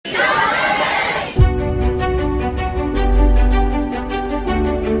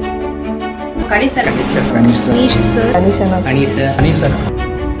Kaneesh sir. Kaneesh sir. Kaneesh sir.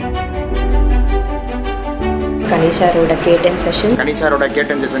 Kaneesh sir oda K10 session. Kaneesh sir oda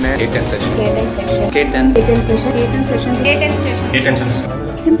K10 session. K10 session.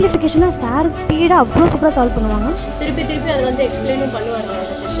 Simplification sir speedo அவ்ளோ சூப்பரா solve பண்ணுவாங்க. திருப்பி அது வந்து எக்ஸ்பிளைனும் பண்ணுவாங்க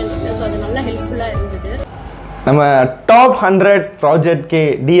அந்த செஷன்ஸ்ல. சோ அது நல்லா ஹெல்ப்ஃபுல்லா இருந்தது. நம்ம top 100 project K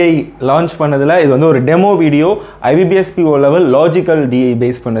DI launch பண்ணதில் இது வந்து ஒரு demo video IBPSPO level logical DI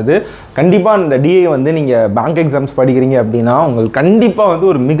base பண்ணுது. கண்டிப்பாக இந்த டிஐ வந்து நீங்கள் பேங்க் எக்ஸாம்ஸ் படிக்கிறீங்க அப்படின்னா உங்களுக்கு கண்டிப்பாக வந்து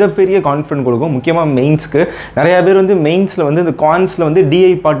ஒரு மிகப்பெரிய கான்ஃபிடன்ட் கொடுக்கும். முக்கியமாக மெயின்ஸ்க்கு நிறையா பேர் வந்து மெயின்ஸில் வந்து இந்த கான்ஸில் வந்து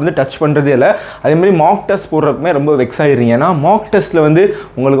டிஐ பார்ட் வந்து டச் பண்ணுறதே இல்லை. அதேமாதிரி மார்க் டெஸ்ட் போடுறதுக்குமே ரொம்ப வெக்ஸ் ஆகிடுறீங்க. ஏன்னா மார்க் டெஸ்ட்டில் வந்து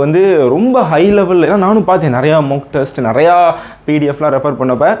உங்களுக்கு வந்து ரொம்ப ஹை லெவல், ஏன்னா நானும் பார்த்தேன் நிறையா மார்க் டெஸ்ட் நிறையா பிடிஎஃப்லாம் ரெஃபர்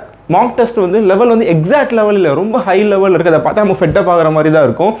பண்ணப்போ மார்க் டெஸ்ட் வந்து லெவல் வந்து எக்ஸாக்ட் லெவல் இல்லை, ரொம்ப ஹை லெவல் இருக்குது. அதை பார்த்தா நம்ம ஃபெட்டப் ஆகிற மாதிரி தான்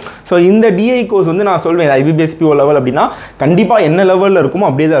இருக்கும். ஸோ இந்த டிஐ கோர்ஸ் வந்து நான் சொல்வேன் IBPSPO லெவல் அப்படின்னா கண்டிப்பாக என்ன லெவலில் இருக்குமோ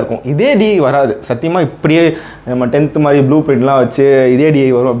அப்படியே தான் இருக்கும். இதே டிஐ வராது சத்தியமாக. இப்படியே நம்ம 10th மாதிரி ப்ளூ பிரிண்ட்லாம் வச்சு இதே டிஐ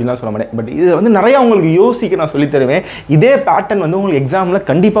வரும் அப்படின்லாம் சொல்ல மாட்டேன். பட் இது வந்து நிறையா உங்களுக்கு யோசிக்க நான் சொல்லித்தருவேன். இதே பேட்டர்ன் வந்து உங்களுக்கு எக்ஸாமில்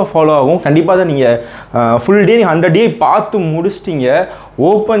கண்டிப்பாக ஃபாலோ ஆகும். கண்டிப்பாக தான் நீங்கள் ஃபுல் டே 100 டே பார்த்து முடிச்சிட்டிங்க.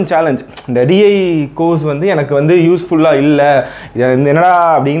 ஓப்பன் சேலஞ்ச் இந்த டிஐ கோர்ஸ் வந்து எனக்கு வந்து யூஸ்ஃபுல்லாக இல்லை, இது என்னடா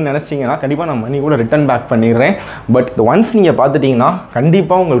அப்படின்னு நினச்சிங்கன்னா கண்டிப்பாக நான் மணி கூட ரிட்டர்ன் பேக் பண்ணிடுறேன். பட் ஒன்ஸ் நீங்கள் பார்த்துட்டிங்கன்னா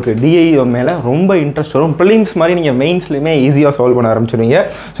கண்டிப்பாக உங்களுக்கு டிஐ மேலே ரொம்ப இன்ட்ரெஸ்ட் வரும். ப்ரிலிம்ஸ் மாதிரி நீங்கள் மெயின்ஸ்லையுமே ஈஸியாக சால்வ் பண்ண ஆரம்பிச்சிடுவீங்க.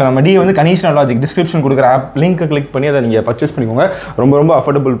 ஸோ நம்ம டிஐ வந்து kaneeshreenalogics டிஸ்கிரிப்ஷன் கொடுக்குற ஆப் லிங்க்கை கிளிக் பண்ணி அதை நீங்கள் பர்ச்சேஸ் பண்ணிக்கோங்க. ரொம்ப ரொம்ப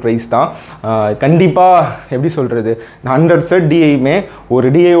அஃபோர்டபுள் ப்ரைஸ் தான். கண்டிப்பாக எப்படி சொல்கிறது, 100 செட் டிஐமே ஒரு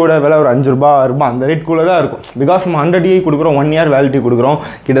டிஐயோட விலை ஒரு 5 ரூபா 6 ரூபா அந்த ரேட்குள்ளே தான் இருக்கும். பிகாஸ் நம்ம 100 டிஐ கொடுக்குறோம், 1 இயர் வேலிடிட்டி கொடுக்குறோம்.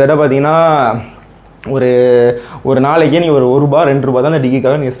 கிட்டத்தட்ட பார்த்தீங்கன்னா ஒரு நாளைக்கே நீங்கள் ஒரு ரூபா 2 ரூபா தான் இந்த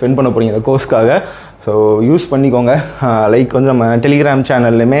டிகிக்காக நீங்கள் ஸ்பெண்ட் பண்ண போகிறீங்க இந்த கோர்ஸ்க்காக. ஸோ யூஸ் பண்ணிக்கோங்க. லைக் வந்து நம்ம டெலிகிராம்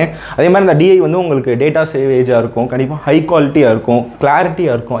சேனல்லையுமே அதே மாதிரி இந்த டிஐ வந்து உங்களுக்கு டேட்டா சேவேஜாக இருக்கும், கண்டிப்பாக ஹை குவாலிட்டியாக இருக்கும்,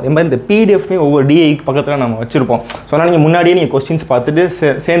 கிளாரிட்டியாக இருக்கும். அதே மாதிரி இந்த பிடிஎஃப்மே ஒவ்வொரு டிஐக்கு பக்கத்தில் நம்ம வச்சுருப்போம். ஸோ அதனால் நீங்கள் முன்னாடியே நீங்கள் கொஸ்டின்ஸ் பார்த்துட்டு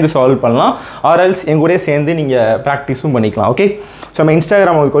சேர்ந்து சால்வ் பண்ணலாம். ஆர்எல்ஸ் என் கூட சேர்ந்து நீங்கள் ப்ராக்டிஸும் பண்ணிக்கலாம். ஓகே, ஸோ நம்ம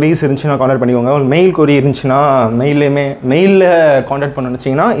இன்ஸ்டாகிராம் உங்களுக்கு கொரீஸ் இருந்துச்சுன்னா கான்டாக்ட் பண்ணிக்கோங்க. ஒரு மெயில் கொரி இருந்துச்சுன்னா மெயிலில் கான்டாக்ட் பண்ண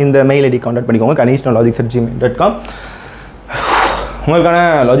நினச்சிங்கன்னா இந்த மெயில் ஐடி கான்டாக்ட் பண்ணிக்கோங்க kaneeshreenalogics@gmail.com. உங்களுக்கான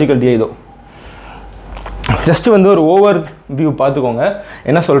லாஜிக்கல் டிஐ இதோ. ஜஸ்ட்டு வந்து ஒரு ஓவர் வியூ பார்த்துக்கோங்க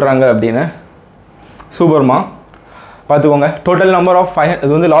என்ன சொல்கிறாங்க அப்படின்னு. சூப்பர்மா பார்த்துக்கோங்க. டோட்டல் நம்பர் ஆஃப் 5,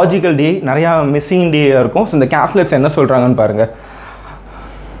 இது வந்து லாஜிக்கல் டிஐ, நிறையா மிஸ்ஸிங் டிஐயாக இருக்கும். ஸோ இந்த கேஸ்லெட்ஸ் என்ன சொல்கிறாங்கன்னு பாருங்கள்.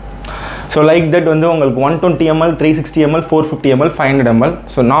 ஸோ லைக் தட் வந்து உங்களுக்கு 120 ml 360 ml 450 ml 500 ml.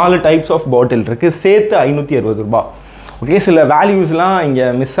 So 4 types of பாட்டில் இருக்குது, சேர்த்து 560 ரூபா. ஓகே, சில வேல்யூஸ்லாம் இங்கே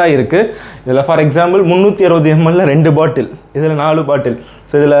மிஸ் ஆகிருக்கு. இதில் ஃபார் எக்ஸாம்பிள் 360 ml 2 பாட்டில், இதில் 4 பாட்டில்,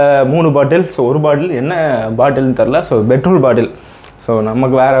 ஸோ இதில் 3 பாட்டில். ஸோ ஒரு பாட்டில் என்ன பாட்டில்னு தெரில. ஸோ பெட்ரோல் பாட்டில். ஸோ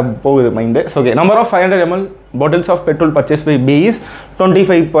நமக்கு வேறு போகுது mind. So okay, number of 500 ml bottles of petrol purchase by B is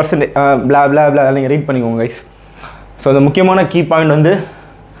 25%. பிளா பிளா பிளா நீங்கள் ரீட் பண்ணிக்கோங்க கைஸ். ஸோ அந்த முக்கியமான கீ பாயிண்ட் வந்து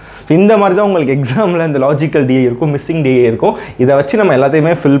இந்த மாதிரி தான் உங்களுக்கு எக்ஸாமில் இந்த லாஜிக்கல் டிஐ இருக்கும், மிஸ்ஸிங் டிஐ இருக்கும். இதை வச்சு நம்ம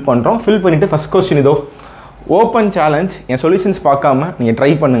எல்லாத்தையுமே ஃபில் பண்ணுறோம். ஃபில் பண்ணிவிட்டு ஃபஸ்ட் கொஸ்டின் இதோ ஓப்பன் சேலஞ்ச். என் சொல்யூஷன்ஸ் பார்க்காம நீங்கள் ட்ரை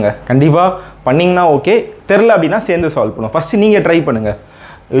பண்ணுங்கள். கண்டிப்பாக பண்ணிங்கன்னா ஓகே, தெரில அப்படின்னா சேர்ந்து சால்வ் பண்ணுவோம். ஃபஸ்ட்டு நீங்கள் ட்ரை பண்ணுங்கள்.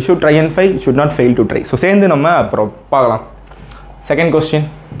 You should try and fail, should not fail to try. So சேர்ந்து நம்ம அப்புறம் பார்க்கலாம். Second question.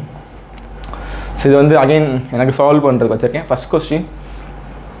 ஸோ இது வந்து அகைன் எனக்கு சால்வ் பண்ணுறதுக்கு வச்சுருக்கேன். First question,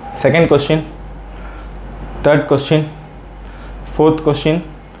 second question, third question, fourth question.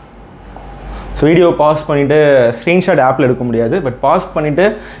 So video pass பண்ணிவிட்டு ஸ்க்ரீன்ஷாட் ஆப்பில் எடுக்க முடியாது, பட் பாஸ் பண்ணிவிட்டு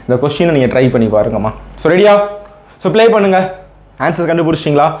இந்த கொஸ்டினை நீங்கள் ட்ரை பண்ணி பாருங்கம்மா. ஸோ ரெடியா? ஸோ ப்ளே பண்ணுங்கள். ஆன்சர்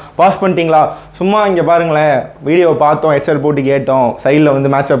கண்டுபிடிச்சிட்டிங்களா? பாஸ் பண்ணிட்டீங்களா? சும்மா இங்கே பாருங்களேன், வீடியோவை பார்த்தோம், ஹெட்செட் போட்டு கேட்டோம், சைடில்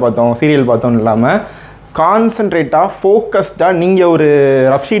வந்து மேட்சை பார்த்தோம், சீரியல் பார்த்தோன்னு இல்லாமல் கான்சன்ட்ரேட்டாக ஃபோக்கஸ்டாக நீங்கள் ஒரு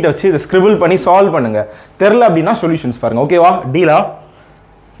ரஃப் ஷீட்டை வச்சு இதை ஸ்க்ரிபிள் பண்ணி சால்வ் பண்ணுங்கள். தெரில அப்படின்னா சொல்யூஷன்ஸ் பாருங்கள். ஓகேவா? டீலா?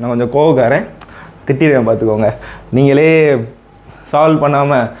 நான் கொஞ்சம் கோவக்காரன், திட்டிடுவேன் பார்த்துக்கோங்க. நீங்களே சால்வ்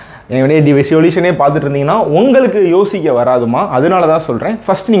பண்ணாமல் என்னுடைய சொல்யூஷனே பார்த்துட்டு இருந்தீங்கன்னா உங்களுக்கு யோசிக்க வராதுமா. அதனால தான் சொல்கிறேன்,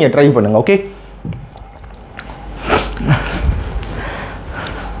 ஃபஸ்ட் நீங்கள் ட்ரை பண்ணுங்கள். ஓகே,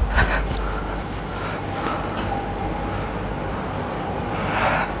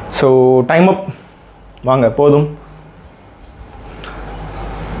 ஸோ டைம் அப். வாங்க போதும்.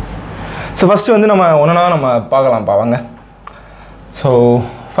 ஸோ ஃபஸ்ட்டு வந்து நம்ம ஒன்றுனா நம்ம பார்க்கலாம்ப்பா வாங்க. ஸோ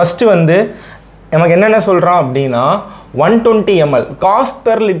ஃபஸ்ட்டு வந்து நமக்கு என்னென்ன சொல்கிறான் அப்படின்னா 120 ml cost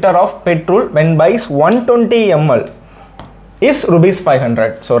per litre of petrol when wise 120 ml is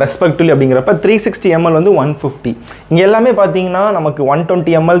 ₹500. So respectively அப்படிங்கிறப்ப 360 ml வந்து 150. இங்கே எல்லாமே பார்த்தீங்கன்னா நமக்கு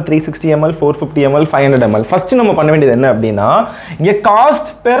 120 ml 360 ml 450 ml 500 ml. First நம்ம பண்ண வேண்டியது என்ன அப்படின்னா இங்கே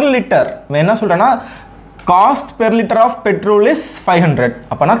காஸ்ட் பெர் லிட்டர் என்ன சொல்கிறேன்னா cost per litre of petrol is 500.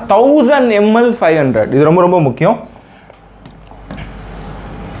 அப்போனா 1000 ml 500. இது ரொம்ப ரொம்ப முக்கியம்.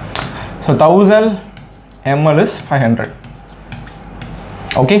 So 1000 ml is 500.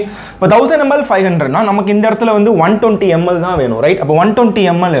 ஓகே, இப்போ 1000 ml 500னா நமக்கு இந்த இடத்துல வந்து 120 ml தான் வேணும், ரைட்? அப்போ 120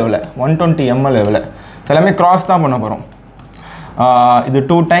 ml எவ்வளோ? 120 ml எவ்வளோ? எல்லாமே கிராஸ் தான் பண்ண போகிறோம். இது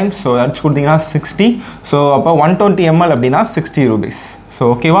 2 times, ஸோ அடிச்சு கொடுத்தீங்கன்னா 60. ஸோ அப்போ 120 ml அப்படின்னா 60 rupees. ஸோ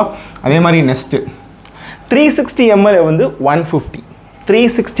ஓகேவா? அதே மாதிரி நெக்ஸ்ட்டு 360 ml வந்து 150.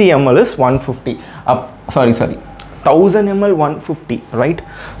 360 ml is 150. Sorry 1000 ml 150, right?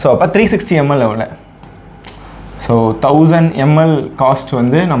 So அப்போ 360 ml எவ்வளோ? ஸோ 1000 ml காஸ்ட்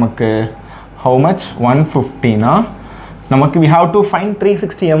வந்து நமக்கு how much? 150னா நமக்கு we have to find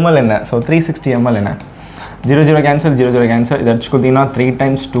 360 ml என்ன? ஸோ 360 ml என்ன? 0 கேன்சல், 0 கேன்சல். இதை அடிச்சு கொடுத்தீங்கன்னா 3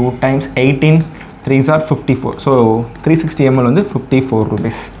 times 2 times 18 3s are 54. So 360 ml வந்து 54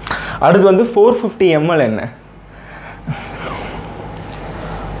 rupees. அடுத்து வந்து 450 ml என்ன?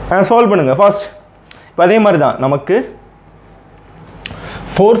 சால்வ் பண்ணுங்கள் ஃபர்ஸ்ட். இப்போ அதே மாதிரி தான் நமக்கு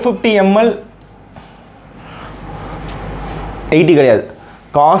 450 ml 80 கிடையாது,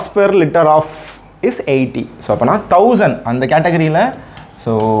 cost per litre of is 80. So அப்போனா 1000 அந்த கேட்டகரியில்.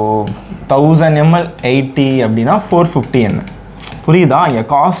 ஸோ 1000 ml 80 அப்படின்னா 450 என்ன? புரியுதா? இங்கே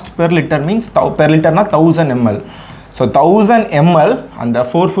cost per litre means per லிட்டர்னா 1000 ml. So 1000 ml அந்த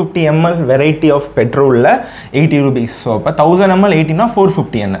 450 ml variety of பெட்ரோலில் 80 rupees. So அப்போ 1000 ml 80னா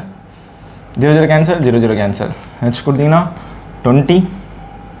 450 என்ன? 0 கேன்சல், 0 கேன்சல். வச்சு கொடுத்தீங்கன்னா 20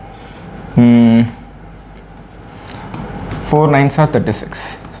 4 9s are 36.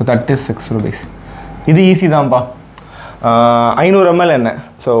 So 36 rupees. இது ஈஸி தான்ப்பா. 500 ml என்ன?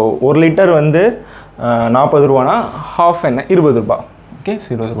 ஸோ 1 லிட்டர் வந்து 40 ரூபானா ஹாஃப் என்ன? 20 ரூபா. ஓகே,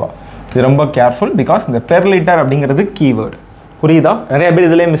 20 ரூபா. இது ரொம்ப கேர்ஃபுல், பிகாஸ் இந்த பெர் லிட்டர் அப்படிங்கிறது கீவேர்டு. புரியுதா? நிறைய பேர்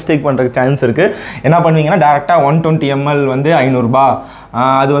இதிலே மிஸ்டேக் பண்ணுறதுக்கு சான்ஸ் இருக்குது. என்ன பண்ணுவீங்கன்னா டேரெக்டாக 120 ml வந்து 500 ரூபா,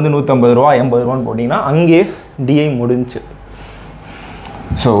 அது வந்து 150 ரூபா 80 ரூபான்னு போட்டிங்கன்னா அங்கேயே டிஐ முடிஞ்சு.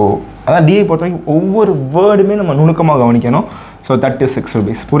 ஸோ அதான் டிஐ பொறுத்த வரைக்கும் ஒவ்வொரு வேர்டுமே நம்ம நுணுக்கமாக கவனிக்கணும். So 36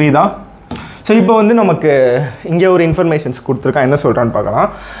 rupees. புரியுதா? ஸோ இப்போ வந்து நமக்கு இங்கே ஒரு இன்ஃபர்மேஷன்ஸ் கொடுத்துருக்கா, என்ன சொல்கிறான்னு பார்க்கலாம்.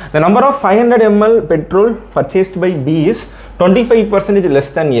 The number of 500 ml petrol purchased by B is 25%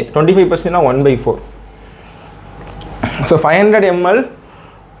 less than A. 25%னா 1/4. So 500 ml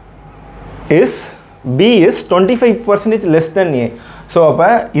is B is 25% less than A. So அப்போ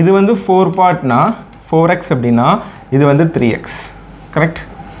இது வந்து 4 பார்ட்னா 4x அப்படின்னா இது வந்து 3x, கரெக்ட்?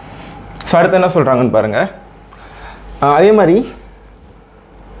 ஸோ அடுத்து என்ன சொல்கிறாங்கன்னு பாருங்கள். அதே மாதிரி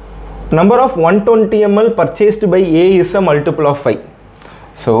number of 120 ml purchased by A is a multiple of 5.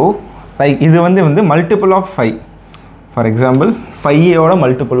 So like இது வந்து மல்டிபிள் ஆஃப் 5. ஃபார் எக்ஸாம்பிள் 5ஏயோட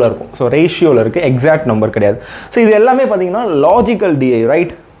மல்டிபிளாக இருக்கும். ஸோ ரேஷியோவில் இருக்குது, எக்ஸாக்ட் நம்பர் கிடையாது. ஸோ இது எல்லாமே பார்த்தீங்கன்னா லாஜிக்கல் டிஐ,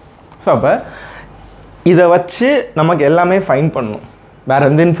 ரைட்? ஸோ அப்போ இதை வச்சு நமக்கு எல்லாமே ஃபைன் பண்ணணும். வேறு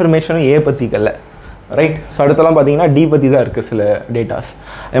எந்த இன்ஃபர்மேஷனும் ஏ பற்றிக்கல, ரைட்? ஸோ அடுத்தலாம் பார்த்தீங்கன்னா டி பற்றி தான் இருக்குது சில டேட்டாஸ்.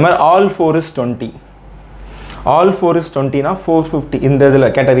 அதே மாதிரி all 4 is 20. all 4 is 20னா 450 இந்த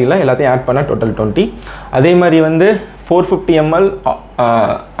இதில் கேட்டகரியில் எல்லாத்தையும் ஆட் பண்ணால் டோட்டல் 20. அதே மாதிரி வந்து 450 ml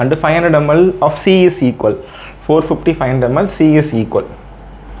and 500 ml of C is equal. 450 500 ml C is equal.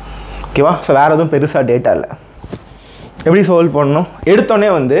 ஓகேவா? ஸோ வேறு எதுவும் பெருசாக டேட்டா இல்லை. எப்படி சால்வ் பண்ணணும்? எடுத்தோடனே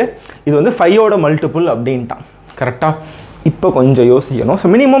வந்து இது வந்து 5ஓட மல்டிபிள் அப்படின்ட்டான், கரெக்டாக? இப்போ கொஞ்சம் யோசிக்கணும். So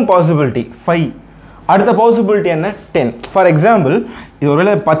minimum possibility 5. அடுத்த பாசிபிலிட்டி என்ன? 10. ஃபார் எக்ஸாம்பிள் இது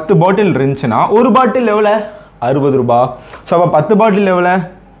ஒருவேளை 10 பாட்டில் இருந்துச்சுன்னா ஒரு பாட்டில் எவ்வளோ? 60 ரூபா. ஸோ அப்போ 10 பாட்டில் எவ்வளோ?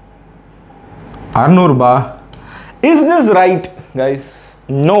 600 ரூபா. Is this right guys?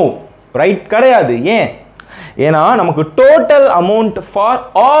 No, right கிடையாது. ஏன்னா நமக்கு டோட்டல் அமௌண்ட் ஃபார்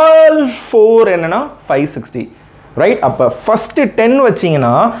ஆல் 4 என்னன்னா 560, ரைட்? அப்போ ஃபஸ்ட்டு 10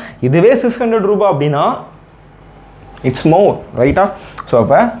 வச்சிங்கன்னா இதுவே 600 ரூபா அப்படின்னா இட்ஸ் மோர், ரைட்டா? ஸோ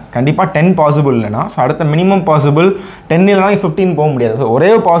அப்போ கண்டிப்பாக 10 பாசிபிள் இல்லைனா, ஸோ அடுத்த மினிமம் பாசிபிள் 10 இல்லைனா 15 போக முடியாது. ஸோ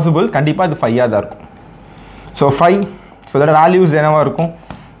ஒரே பாசிபிள் கண்டிப்பாக இது 5ஆக தான் இருக்கும். ஸோ 5. ஸோ இதோட வேல்யூஸ் என்னவாக இருக்கும்?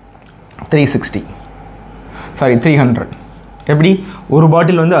 360, சாரி 300. எப்படி? ஒரு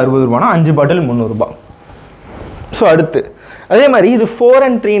பாட்டில் வந்து 60 ரூபானா 5 பாட்டில் 300 ரூபா. ஸோ அடுத்து அதே மாதிரி இது 4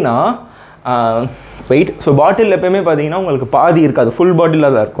 and 3னா வெயிட். ஸோ பாட்டில் எப்போயுமே பார்த்தீங்கன்னா உங்களுக்கு பாதி இருக்காது, ஃபுல்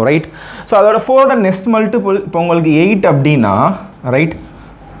பாட்டிலாக தான் இருக்கும், ரைட்? ஸோ அதோட 4ஓட நெக்ஸ்ட் மல்டிபிள் இப்போ உங்களுக்கு 8 அப்படின்னா, ரைட்?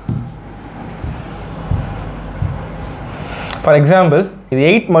 ஃபார் எக்ஸாம்பிள் இது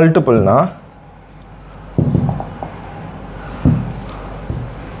 8 மல்டிபிள்னா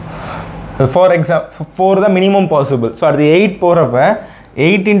ஃபார் எக்ஸாம்பிள் 4 தான் மினிமம் பாசிபிள். ஸோ அது 8 போகிறப்ப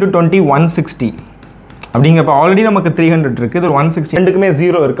 8 × 20 160 அப்படிங்கப்போ ஆல்ரெடி நமக்கு 300 இருக்குது. இது ஒரு 160, ரெண்டுக்குமே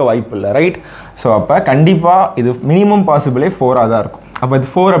 0 இருக்க வாய்ப்பு இல்லை, ரைட்? ஸோ அப்போ கண்டிப்பாக இது மினிமம் பாசிபிளே 4ஆக தான் இருக்கும். அப்போ இது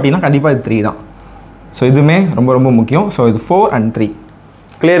 4 அப்படின்னா கண்டிப்பாக இது 3 தான். ஸோ இதுவுமே ரொம்ப ரொம்ப முக்கியம். ஸோ இது 4 and 3.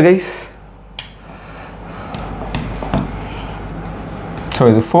 Clear guys? ஸோ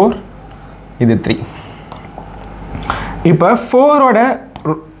இது 4 இது 3. இப்போ 4ஓட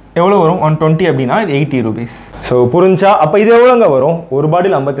எவ்வளோ வரும் 120 அப்படின்னா இது 80 rupees. ஸோ புரிஞ்சா அப்போ இது எவ்வளோங்க வரும்? ஒரு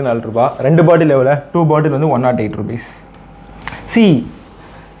பாட்டில் 54 ரூபா, 2 பாட்டில் எவ்வளோ? 2 பாட்டில் வந்து 108 rupees. சி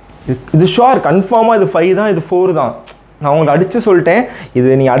இது ஷுவர் கன்ஃபார்மாக இது 5 தான், இது 4 தான். நான் உங்களுக்கு அடித்து சொல்லிட்டேன். இது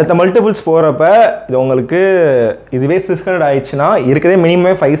நீங்கள் அடுத்த மல்டிபிள்ஸ் போகிறப்ப இது உங்களுக்கு இதுவே 600 ஆயிடுச்சுன்னா இருக்கிறதே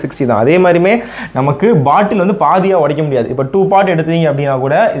மினிமமே 560 தான். அதே மாதிரியுமே நமக்கு பாட்டில் வந்து பாதியாக உடைக்க முடியாது. இப்போ 2 பார்ட் எடுத்தீங்க அப்படின்னா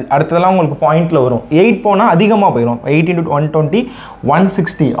கூட அடுத்ததெல்லாம் உங்களுக்கு பாயிண்டில் வரும். 8 போனால் அதிகமாக போயிடும். 8 × 120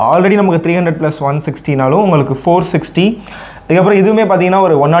 160. ஆல்ரெடி நமக்கு 300 + 160னாலும் உங்களுக்கு 460. அதுக்கப்புறம் இதுவுமே பார்த்தீங்கன்னா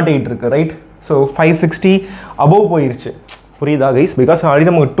ஒரு 108 இருக்குது, ரைட்? ஸோ 560 அபவ் போயிடுச்சு. புரியுதா கைஸ்? பிகாஸ் ஆல்ரெடி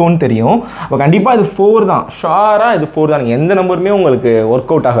நமக்கு 2 தெரியும். அப்போ கண்டிப்பாக இது 4 தான், ஷாராக இது 4 தான். நீங்கள் எந்த நம்பருமே உங்களுக்கு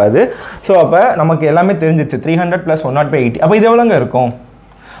ஒர்க் அவுட் ஆகாது. ஸோ அப்போ நமக்கு எல்லாமே தெரிஞ்சிச்சு. 300 + 108. அப்போ இது எவ்வளோங்க இருக்கும்?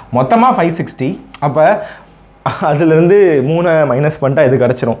 மொத்தமாக 560. அப்போ அதுலேருந்து 3 மைனஸ் பண்ணிட்டா இது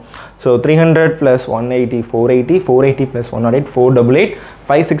கிடச்சிரும். ஸோ 300 + 180 480, 480 + 108 488,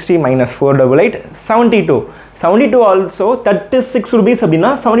 560 - 488 72. 72 ஆல்சோ 36 rupees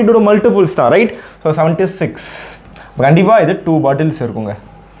அப்படின்னா 72 மல்டிபிள்ஸ் தான், ரைட்? ஸோ 76. கண்டிப்பாக இது 2 பாட்டில்ஸ் இருக்குங்க.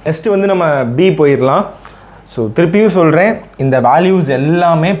 நெக்ஸ்ட்டு வந்து நம்ம பி போயிடலாம். ஸோ திருப்பியும் சொல்கிறேன், இந்த வேல்யூஸ்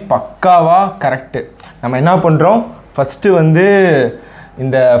எல்லாமே பக்காவாக கரெக்டு. நம்ம என்ன பண்ணுறோம், ஃபஸ்ட்டு வந்து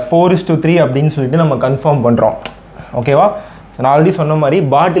இந்த 4:3 அப்படின்னு சொல்லிட்டு நம்ம கன்ஃபார்ம் பண்ணுறோம். ஓகேவா? ஸோ நான் ஆல்ரெடி சொன்ன மாதிரி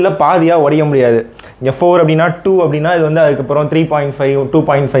பாட்டிலில் பாதியாக உடைக்க முடியாது. இங்கே 4 அப்படின்னா 2 அப்படின்னா இது வந்து அதுக்கப்புறம் 3.5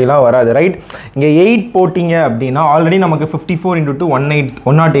 2.5லாம் வராது, ரைட்? இங்கே 8 போட்டிங்க அப்படின்னா ஆல்ரெடி நமக்கு 54 × 2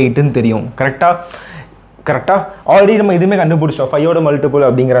 108ன்னு தெரியும். கரெக்டாக ஆல்ரெடி நம்ம இதுவுமே கண்டுபிடிச்சோம். 5ஓட மல்டிபிள்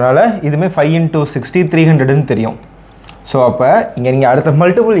அப்படிங்கிறனால இதுவுமே 5 × 60 300ன்னு தெரியும். ஸோ அப்போ இங்கே நீங்கள் அடுத்த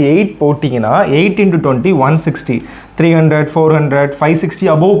மல்டிபிள் 8 போட்டிங்கன்னா 8 × 20 160, 300 400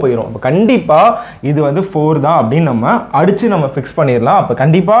 560 அபோவ் போயிடும். அப்போ கண்டிப்பாக இது வந்து 4 தான் அப்படின்னு நம்ம அடித்து நம்ம ஃபிக்ஸ் பண்ணிடலாம். அப்போ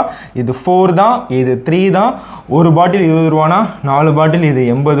கண்டிப்பாக இது 4 தான், இது 3 தான். ஒரு பாட்டில் 20 ரூபானா 4 பாட்டில் இது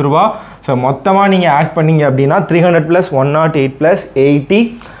 80 ரூபா. ஸோ மொத்தமாக நீங்கள் ஆட் பண்ணிங்க அப்படின்னா 300 + 108 + 80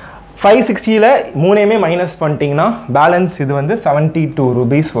 560ல் 3மே மைனஸ் பண்ணிட்டீங்கன்னா பேலன்ஸ் இது வந்து 72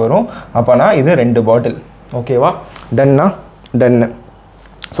 rupees வரும். அப்போனா இது 2 பாட்டில். ஓகேவா? டன்னா? டன்னு.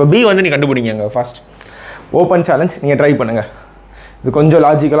 ஸோ பி வந்து நீங்கள் கண்டுபிடிங்க. ஃபர்ஸ்ட் ஓப்பன் சேலஞ்ச் நீங்கள் ட்ரை பண்ணுங்கள். இது கொஞ்சம்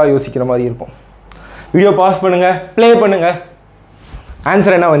லாஜிக்கலாக யோசிக்கிற மாதிரி இருக்கும். வீடியோ பாஸ் பண்ணுங்கள், ப்ளே பண்ணுங்கள்.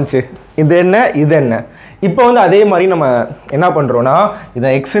 ஆன்சர் என்ன வந்துச்சு? இது என்ன, இது என்ன? இப்போ வந்து அதே மாதிரி நம்ம என்ன பண்ணுறோன்னா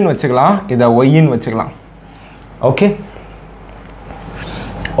இதை எக்ஸ்ன்னு வச்சுக்கலாம், இதை ஒய்ன்னு வச்சுக்கலாம். Okay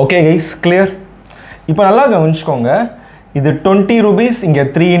okay guys, clear? இப்போ நல்லா கவனிச்சுக்கோங்க. இது 20 rupees, இங்கே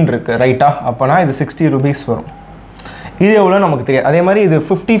 3ன்னு இருக்குது, ரைட்டா? அப்போனா இது 60 rupees வரும். இது எவ்வளோ நமக்கு தெரியாது. அதே மாதிரி இது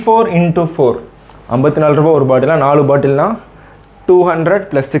 54 × 4 54 ரூபா ஒரு பாட்டிலாக 4 பாட்டில்னா 200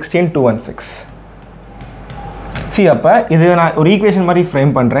 + 16 216. சி அப்போ இது நான் ஒரு ஈக்குவேஷன் மாதிரி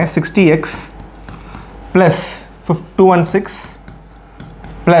ஃப்ரேம் பண்ணுறேன். 60x + 216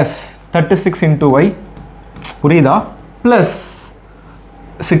 + 36 × y, புரியுதா? Plus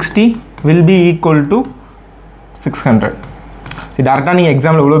 60 will be equal to 600. சரி, டேரெக்டாக நீங்கள்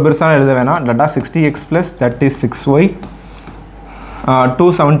எக்ஸாம்பிள் இவ்வளோ பெருசாக எழுத வேணாம். Data 60x + 36y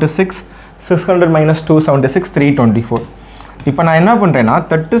 276 600 - 276 324. இப்போ நான் என்ன பண்ணுறேன்னா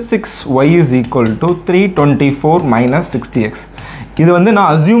 36y = 324 - 60x. இது வந்து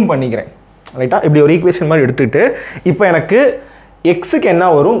நான் அசியூம் பண்ணிக்கிறேன், ரைட்டா? இப்படி ஒரு ஈக்குவேஷன் மாதிரி எடுத்துக்கிட்டு இப்போ எனக்கு எக்ஸுக்கு என்ன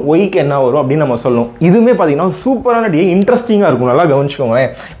வரும், ஒய்க்கு என்ன வரும் அப்படின்னு நம்ம சொல்லணும். இதுவுமே பார்த்தீங்கன்னா சூப்பரான டே, இன்ட்ரெஸ்டிங்காக இருக்கும். நல்லா கவனிச்சுக்கோங்களேன்.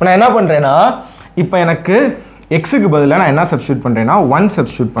 இப்போ நான் என்ன பண்ணுறேன்னா இப்போ எனக்கு எக்ஸுக்கு பதிலாக நான் என்ன சப்ஸ்டியூட் பண்ணுறேன்னா 1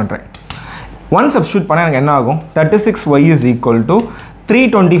 சப்ஸ்டியூட் பண்ணுறேன். 1 சப்ஸ்டியூட் பண்ணால் எனக்கு என்ன ஆகும்? 36y =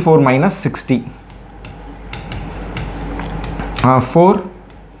 324 - 60 4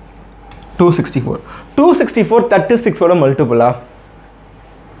 264. 264 36ஓட மல்டிபிளா?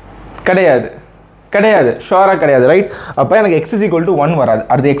 கிடையாது, ஷோராக கிடையாது, ரைட்? அப்போ எனக்கு x = 1 வராது.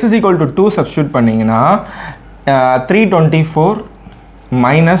 அடுத்து x = 2 சப்ஸ்டியூட் பண்ணிங்கன்னா 324 -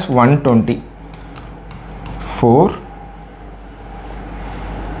 120 4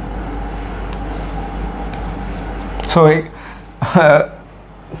 ஸோ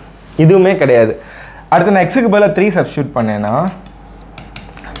இதுவுமே கிடையாது. அடுத்து நான் எக்ஸுக்கு பதிலாக 3 சப்ஸ்டியூட் பண்ணேன்னா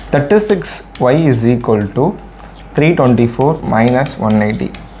 36y = 324 - 180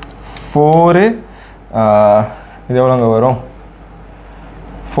 4 இது எவ்வளோங்க வரும்?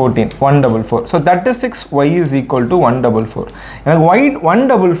 14 144. So 36y = 144. எனக்கு y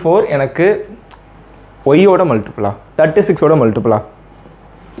 144 எனக்கு ஒய்யோட மல்டிபிளா 36ஓட மல்டிபிளா?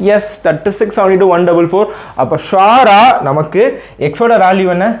 எஸ், 36 72 144. அப்போ ஷாராக நமக்கு எக்ஸோட வேல்யூ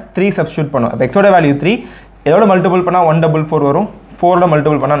என்ன? 3 சப்ஸ்டியூட் பண்ணும். அப்போ எக்ஸோட வேல்யூ 3, எதோட மல்டிபிள் பண்ணால் 144 வரும், 4ஓட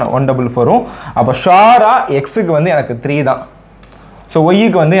மல்டிபிள் பண்ணால் 144 வரும். அப்போ ஷாராக எக்ஸுக்கு வந்து எனக்கு 3 தான். ஸோ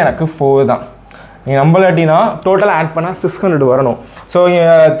ஒய்க்கு வந்து எனக்கு 4 தான். நீங்கள் நம்பலாட்டினா டோட்டலாக ஆட் பண்ணால் 600 வரணும். ஸோ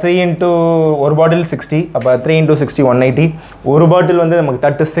 3 இன்ட்டு ஒரு பாட்டில் 60, அப்போ 3 இன்ட்டு 60 180. ஒரு பாட்டில் வந்து நமக்கு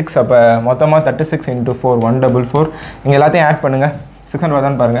 36, அப்போ மொத்தமாக 36 இன்ட்டு 4 144. நீங்கள் எல்லாத்தையும் ஆட் பண்ணுங்கள், 600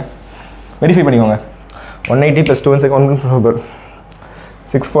 வருதான்னு பாருங்கள், வெரிஃபை பண்ணிக்கோங்க. 180 + 2 1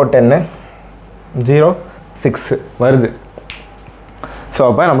 6 4 10 0 6 வருது. ஸோ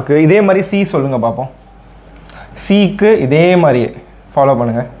அப்போ நமக்கு இதே மாதிரி சி சொல்லுங்கள் பார்ப்போம். சிக்கு இதே மாதிரி ஃபாலோ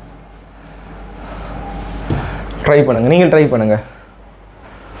பண்ணுங்கள், ட்ரை பண்ணுங்கள், நீங்கள் ட்ரை பண்ணுங்கள்.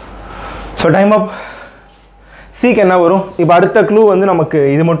 ஸோ டைம் அப். சிக்கு என்ன வரும்? இப்போ அடுத்த க்ளூ வந்து நமக்கு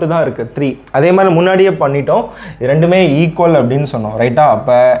இது மட்டும் தான் இருக்குது 3. அதே மாதிரி முன்னாடியே பண்ணிட்டோம், இது ரெண்டுமே ஈக்குவல் அப்படின்னு சொன்னோம் ரைட்டா.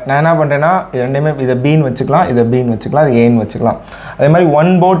 அப்போ நான் என்ன பண்ணுறேன்னா இது ரெண்டுமே இதை பீன்னு வச்சுக்கலாம், இதை பீன்னு வச்சுக்கலாம், இது ஏன்னு வச்சுக்கலாம். அதே மாதிரி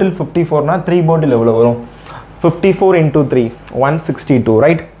 1 பாட்டில் 54னா 3 பாட்டில் எவ்வளோ வரும்? 54 × 3 162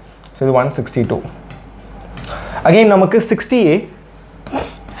 ரைட். ஸோ இது 162. அகெயின் நமக்கு 60A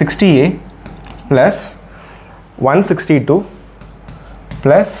 + 162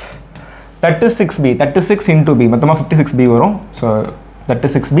 + 36B, 36 × B, மொத்தமாக 56B வரும். So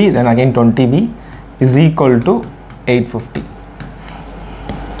 36B, then again 20B is equal to 850.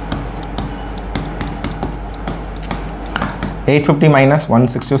 850 minus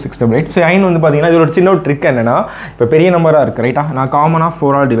 162 688. So ஐன் வந்து பார்த்தீங்கன்னா இதோட சின்ன ஒரு ட்ரிக் என்னென்னா, இப்போ பெரிய நம்பராக இருக்குது ரைட்டா, நான் காமனாக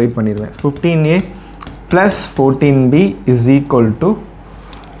 4 டிவைட் பண்ணிடுவேன். 15A + 14B is equal to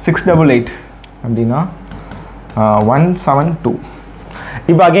 688 அப்படின்னா 172.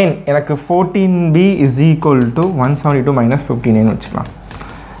 இப்போ அகெயின் எனக்கு 14B is equal to 172 minus 15 வச்சுக்கலாம்.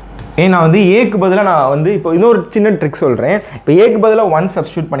 நான் வந்து ஏக்கு பதிலாக நான் வந்து இப்போ இன்னொரு சின்ன ட்ரிக் சொல்கிறேன். இப்போ ஏக்கு பதிலாக 1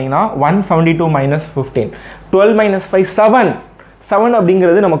 சப்ஸ்டியூட் பண்ணிங்கன்னா 172 minus 15 12 minus 5 7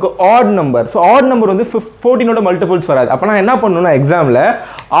 அப்படிங்கிறது நமக்கு add number. So add number வந்து 14ஓட மல்டிபிள்ஸ் வராது. அப்போ நான் என்ன பண்ணணும்னா எக்ஸாமில்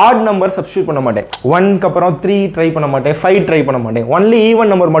ஆட் நம்பர் சப்ஸ்டியூட் பண்ண மாட்டேன். 1க்கு அப்புறம் 3 ட்ரை பண்ண மாட்டேன், 5 ட்ரை பண்ண மாட்டேன், ஒன்லி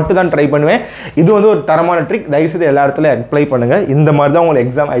ஈவன் நம்பர் மட்டும் தான் ட்ரை பண்ணுவேன். இது வந்து ஒரு தரமான ட்ரிக், தயவுசெய்து எல்லா இடத்துலையும் அப்ளை பண்ணுங்கள். இந்த மாதிரி தான் உங்களுக்கு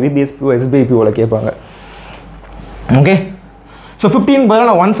exam IBPS PO SBI PO கேட்பாங்க. ஓகே, ஸோ 15 பதிலாக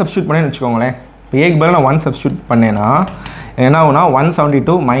நான் 1 சப்ஸ்டியூட் பண்ணேன்னு வச்சுக்கோங்களேன். இப்போ ஏக்கு பதிலாக நான் 1 சப்ஸ்டியூட் பண்ணேன்னா என்ன ஆகுனா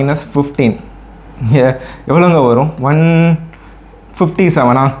 172 minus 15 எவ்வளோங்க வரும்?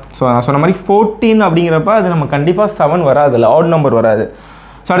 157. ஸோ நான் சொன்ன மாதிரி 14 அப்படிங்கிறப்ப அது நம்ம கண்டிப்பாக 7 வராது, இல்லை ஆட் நம்பர் வராது.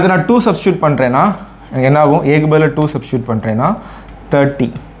 ஸோ அடுத்து நான் 2 சப்ஸ்டியூட் பண்ணுறேன்னா எனக்கு என்ன ஆகும்? ஏக்கு பதிலாக 2 சப்ஸ்டியூட் பண்ணுறேன்னா 30.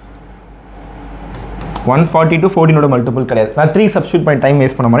 142 14ஓட மல்டிபிள் கிடையாது. நான் 3 சப்ஸ்டியூட் பண்ணி டைம்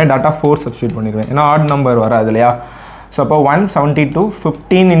வேஸ்ட் பண்ண மாட்டேன், டாட்டா 4 சப்ஸ்டியூட் பண்ணிடுவேன், ஏன்னா ஆட் நம்பர் வராது இல்லையா. ஸோ அப்போ 172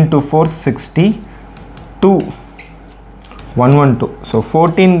 15 × 4 60 2 112. So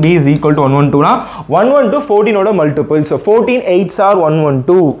 14B is equal to 112னா 112 14ஓட multiple. So 14 8s are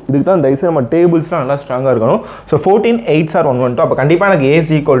 112. இதுக்கு தான் தயவுசெய்து நம்ம டேபிள்ஸ்லாம் நல்லா ஸ்ட்ராங்காக இருக்கணும். So 14 8s are 112. அப்போ கண்டிப்பாக எனக்கு A is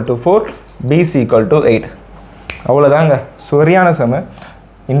equal to 4, B is equal to 8. அவ்வளோதாங்க, சரியான செம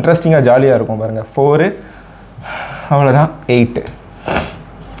இன்ட்ரெஸ்டிங்காக ஜாலியாக இருக்கும் பாருங்கள். 4 அவ்வளோதான் 8.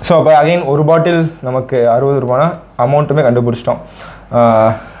 ஸோ அப்போ அகைன் ஒரு பாட்டில் நமக்கு 60 ரூபானா அமௌண்ட்டுமே கண்டுபிடிச்சிட்டோம்.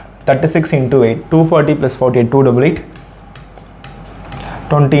 36 × 8 240 + 48 288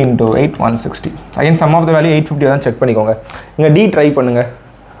 20 × 8 160. Again some of the value 850 தான் செக் பண்ணிக்கோங்க. இங்கே டி ட்ரை பண்ணுங்கள்,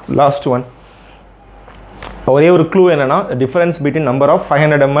 லாஸ்ட் ஒன். ஒரே ஒரு க்ளூ என்னென்னா difference between number of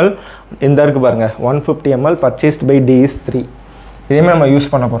 500 ml இந்த இருக்குது பாருங்கள், 150 ml purchased by D is 3. இதேமாதிரி நம்ம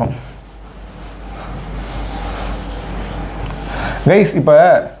யூஸ் பண்ண போகிறோம் கைஸ். இப்போ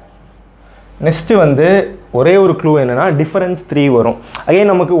நெக்ஸ்ட்டு வந்து ஒரே ஒரு க்ளூ என்னென்னா டிஃபரன்ஸ் 3 வரும். அகைன்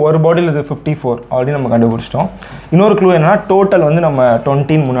நமக்கு ஒரு பாட்டில் இது 54 ஆல்ரெடி நம்ம கண்டுபிடிச்சிட்டோம். இன்னொரு க்ளூ என்னென்னா டோட்டல் வந்து நம்ம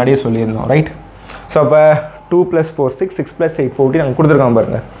 20 முன்னாடியே சொல்லியிருந்தோம் ரைட். ஸோ அப்போ 2 + 4 6 6 + 8 14 நாங்கள் கொடுத்துருக்காங்க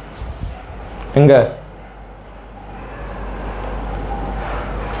பாருங்கள். எங்கே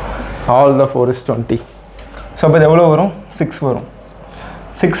ஆல் த 4 is 20. ஸோ அப்போ இது எவ்வளோ வரும்? 6 வரும்.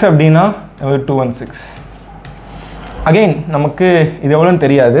 6 அப்படின்னா 216. அகெயின் நமக்கு இது எவ்வளோன்னு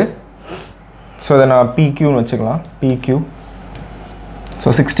தெரியாது. ஸோ அதை நான் PQன்னு வச்சுக்கலாம், PQ. So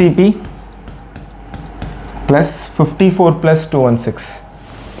 60P + 54 + 216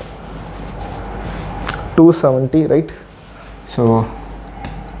 270 right. So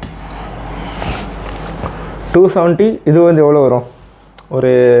 270 இது வந்து எவ்வளோ வரும்?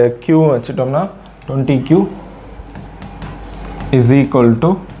 ஒரு Q வச்சுட்டோம்னா 20Q is equal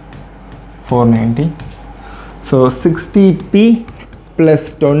to 490. So 60P +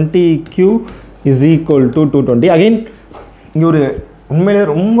 20Q is equal to 220. Again இங்கே ஒரு உண்மையிலே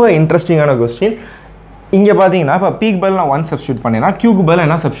ரொம்ப இன்ட்ரெஸ்டிங்கான கொஸ்டின். இங்கே பார்த்தீங்கன்னா இப்போ Pக்கு பதில் நான் 1 சப்ஸ்டியூட் பண்ணேன்னா Qக்கு பதில்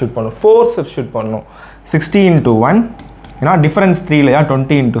என்ன சப்ஸ்டியூட் பண்ணணும்? 4 சப்ஸ்டியூட் பண்ணணும். 60 × 1 ஏன்னா டிஃபரன்ஸ் 3 இல்லையா,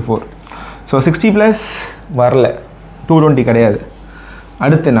 20 × 4. ஸோ 60 + வரல, 220 கிடையாது.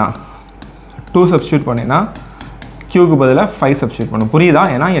 அடுத்து நான் 2 சப்ஸ்டியூட் பண்ணேன்னா q க்கு பதிலா 5 சப்ஸ்டிட்யூட் பண்ணும். புரியுதா?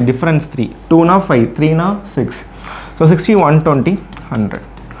 ஏன்னா இங்க டிஃபரன்ஸ் 3. 2 னா 5, 3 னா 6. So 60, 120, 100.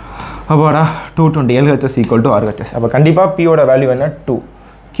 அப்பாடா 220 LHS equal to RHS. அப்போ கண்டிப்பாக P ஓட வேல்யூ என்ன 2,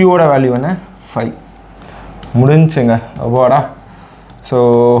 Q ஓட வேல்யூ என்ன 5. முடிஞ்சுங்க. அப்பாடா. ஸோ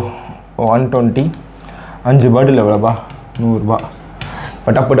 120 5 பாட்டில் எவ்வளோபா 100 ரூபாய்.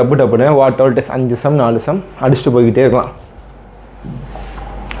 இப்போ டப்பு டப்பு டப்புன்னு what out is 5 some 4 some அடிச்சுட்டு போய்கிட்டே இருக்கலாம்.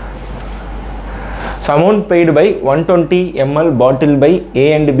 So amount paid by 120 ml bottle by A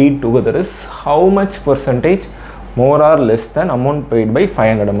and B together is how much percentage more or less than amount paid by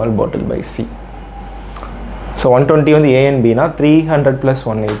 500 ml bottle by C. So 120 on the A and B na 300 plus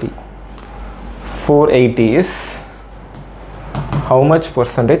 180. 480 is how much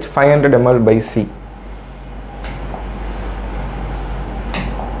percentage 500 ml by C.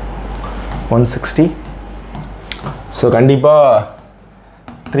 160. So kandipa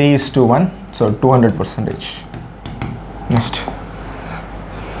 3:1. So 200%. Next.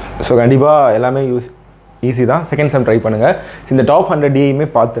 So kandipa ellame use easy தான். Second sum try பண்ணுங்கள். இந்த top 100 டிஐயுமே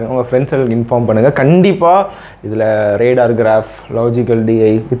பார்த்துருங்க. உங்கள் ஃப்ரெண்ட்ஸுக்கு inform பண்ணுங்கள். கண்டிப்பாக இதில் radar graph, logical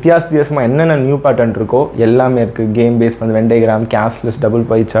DI, வித்தியாசமாக என்னென்ன நியூ பேட்டர்ன் இருக்கோ எல்லாமே இருக்குது. கேம் பேஸ் வந்து Venn diagram, cashless, double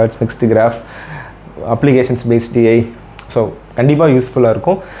by charts, mixed graph, applications paste DI. So கண்டிப்பாக யூஸ்ஃபுல்லாக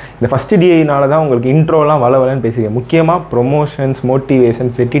இருக்கும். இந்த ஃபஸ்ட்டு டிஐனால தான் உங்களுக்கு இன்ட்ரோலாம் வளன்னு பேசிக்கிறேன். முக்கியமாக ப்ரொமோஷன்ஸ்,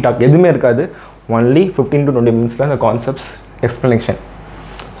 மோட்டிவேஷன்ஸ், வெட்டி டாக் எதுவுமே இருக்காது. ஒன்லி 15 to 20 minutes இந்த கான்செப்ட்ஸ் எக்ஸ்ப்ளனேஷன்.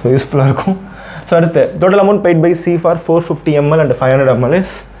 ஸோ யூஸ்ஃபுல்லாக இருக்கும். ஸோ அடுத்து total amount paid by C for 450 ml and 500 ml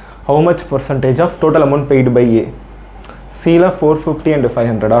is how much percentage of total amount paid by A? Cல 450 and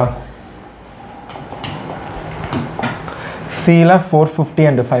 500 Cல 450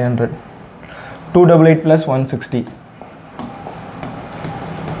 and 500 288 plus 160.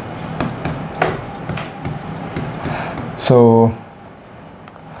 So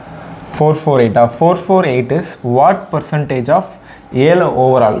 448. 448 is what percentage of A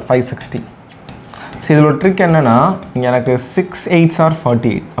overall 560. So இதில் ஒரு trick என்னன்னா, எனக்கு 6 8s are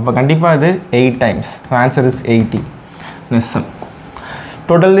 48. அப்போ கண்டிப்பாக இது 8 times. So answer is 80. Next sum.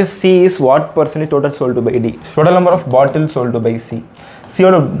 Total is C is what percentage total sold to by D. Total number of bottles sold to by C. C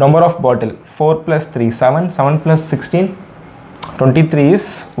ஓட number of bottle 4 plus 3 7, 7 plus 16 23 is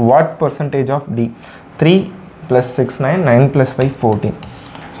what percentage of D? 3 plus 6 9, 9 plus 5 14.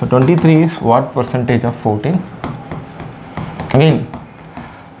 So 23 is what percentage of 14? Again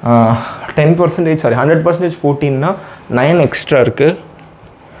 10%, sorry 100% 14 na 9 extra இருக்கு.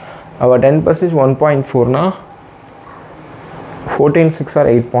 our 10% 1.4 na 14 6 or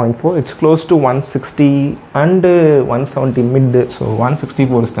 8.4. it's close to 160 and 170 mid. So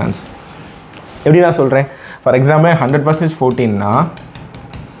 164 is the answer. எப்படி நான் சொல்கிறேன், for example 100% 14 na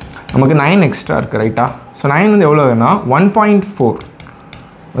நமக்கு 9 extra இருக்குது ரைட்டா. So 9 வந்து எவ்வளோ வேணா 1.4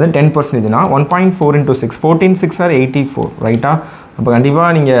 அது 10% னா 1.4 into 6 14 6 ஆர் 84 ரைட்டா. அப்போ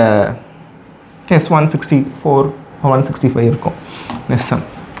கண்டிப்பாக நீங்கள் எஸ் 164 165 இருக்கும். Next sum.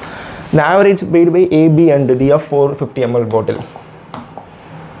 The average paid by A, B and D of 450 ml bottle.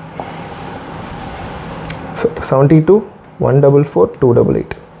 So 72 144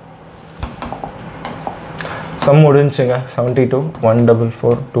 288. Sum முடிஞ்சுங்க. 72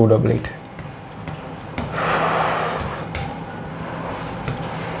 144 288.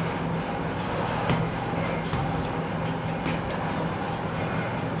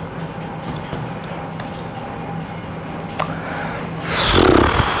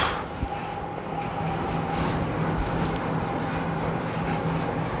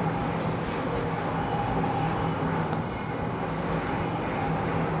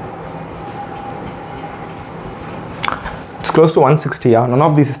 It's close to 160. None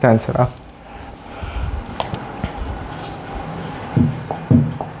of these is the answer.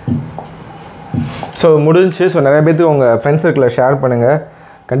 So முடிஞ்சு. ஸோ நிறைய பேருக்கு உங்கள் ஃப்ரெண்ட்ஸ் சர்க்கிளில் ஷேர் பண்ணுங்கள்.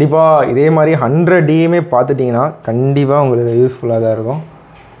 கண்டிப்பாக இதே மாதிரி 100 டியுமே பார்த்துட்டிங்கன்னா கண்டிப்பாக உங்களுக்கு யூஸ்ஃபுல்லாக தான் இருக்கும்.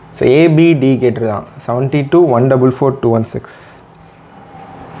 So ABD கேட்டுருதான் 72 144 216.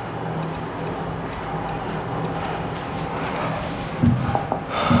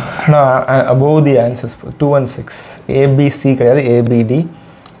 above the answers 216 ABC கிடையாது ABD.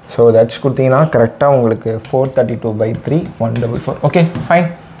 ஸோ தட்ஸ் கொடுத்தீங்கன்னா கரெக்டாக உங்களுக்கு 432/3 144. Okay fine.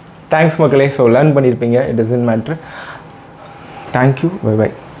 தேங்க்ஸ் மக்களே. ஸோ லேர்ன் பண்ணியிருப்பீங்க. It doesn't matter. Thank you. By by.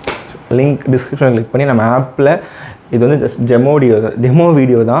 Link டிஸ்கிரிப்ஷனில் கிளிக் பண்ணி நம்ம ஆப்பில் இது வந்து ஜஸ்ட் டெமோ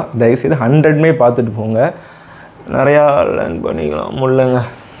வீடியோ தான். தயவுசெய்து 100மே பார்த்துட்டு போங்க. நிறையா லேர்ன் பண்ணிக்கலாம். முள்ளுங்க.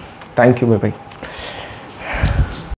 தேங்க்யூ. By by.